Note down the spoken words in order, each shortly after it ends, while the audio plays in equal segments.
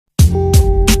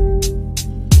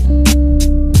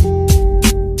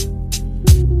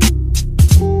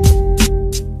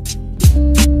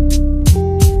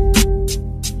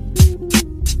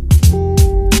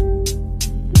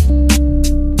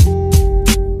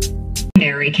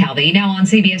Mary Calvi. Now on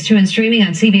CBS 2 and streaming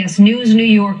on CBS News New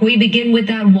York, we begin with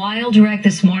that wild wreck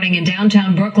this morning in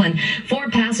downtown Brooklyn.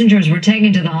 4 passengers were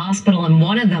taken to the hospital, and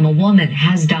one of them, a woman,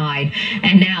 has died.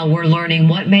 And now we're learning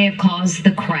what may have caused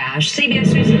the crash.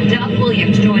 CBS News' Doug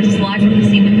Williams joins us live from the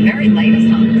scene with the very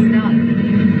latest on this. Doug.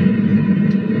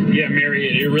 Yeah,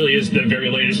 Mary, it really is the very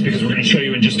latest, because we're going to show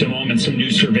you in just a moment some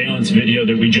new surveillance video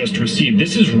that we just received.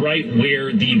 This is right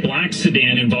where the black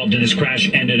sedan involved in this crash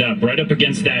ended up, right up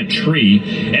against that tree.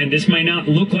 And this might not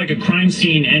look like a crime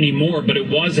scene anymore, but it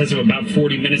was as of about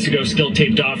 40 minutes ago, still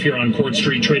taped off here on Court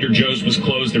Street. Trader Joe's was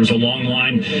closed. There was a long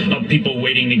line of people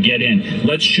waiting to get in.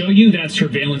 Let's show you that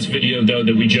surveillance video, though,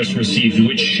 that we just received,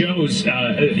 which shows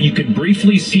you could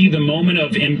briefly see the moment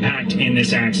of impact in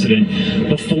this accident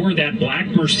before that black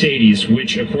Mercedes,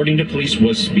 which according to police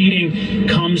was speeding,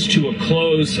 comes to a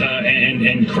close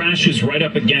and crashes right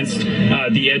up against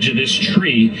the edge of this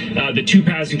tree. The 2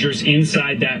 passengers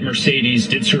inside that Mercedes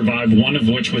did survive, one of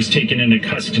which was taken into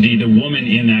custody. The woman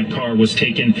in that car was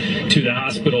taken to the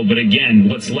hospital. But again,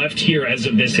 what's left here as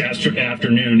of this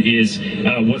afternoon is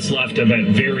what's left of a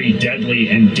very deadly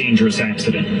and dangerous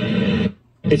accident.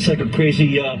 It's like a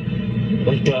crazy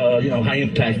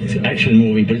high-impact action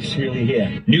movie, but it's really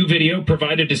here. New video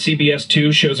provided to CBS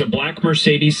 2 shows a black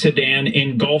Mercedes sedan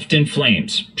engulfed in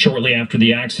flames shortly after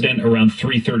the accident around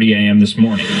 3:30 a.m. this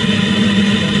morning.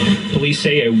 Police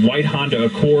say a white Honda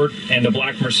Accord and the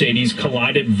black Mercedes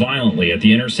collided violently at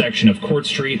the intersection of Court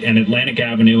Street and Atlantic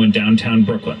Avenue in downtown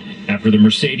Brooklyn after the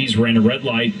Mercedes ran a red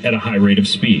light at a high rate of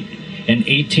speed. An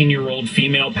 18-year-old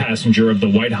female passenger of the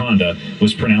white Honda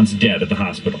was pronounced dead at the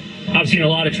hospital. I've seen a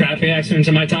lot of traffic accidents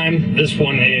in my time. This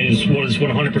one was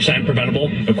 100%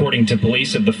 preventable. According to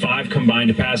police, of the 5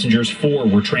 combined passengers, 4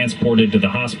 were transported to the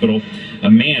hospital. A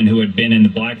man who had been in the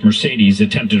black Mercedes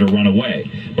attempted to run away,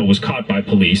 but was caught by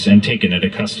police and taken into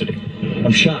custody.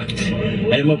 I'm shocked.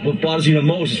 And what bothers me the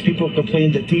most is people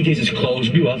complain that DJ's is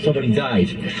closed. Meanwhile, somebody died.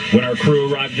 When our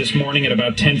crew arrived this morning at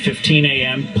about 10:15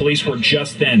 a.m., police were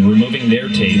just then removing their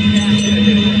tape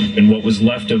and what was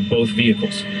left of both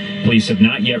vehicles. Police have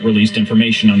not yet released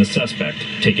information on the suspect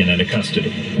taken into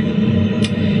custody.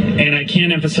 And I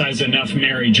can't emphasize enough,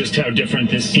 Mary, just how different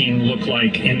this scene looked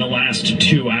like in the last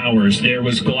 2 hours. There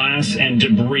was glass and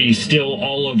debris still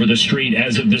all over the street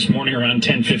as of this morning around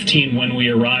 10:15 when we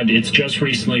arrived. It's just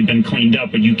recently been cleaned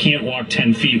up, but you can't walk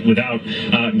 10 feet without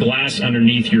glass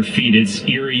underneath your feet. It's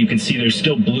eerie. You can see there's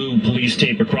still blue police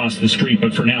tape across the street,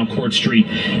 but for now, Court Street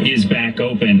is back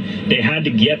open. They had to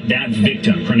get that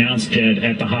victim, pronounced dead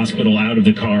at the hospital, out of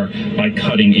the car by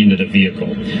cutting into the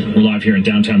vehicle. We're live here in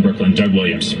downtown Brooklyn. Doug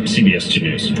Williams, CBS 2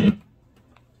 News.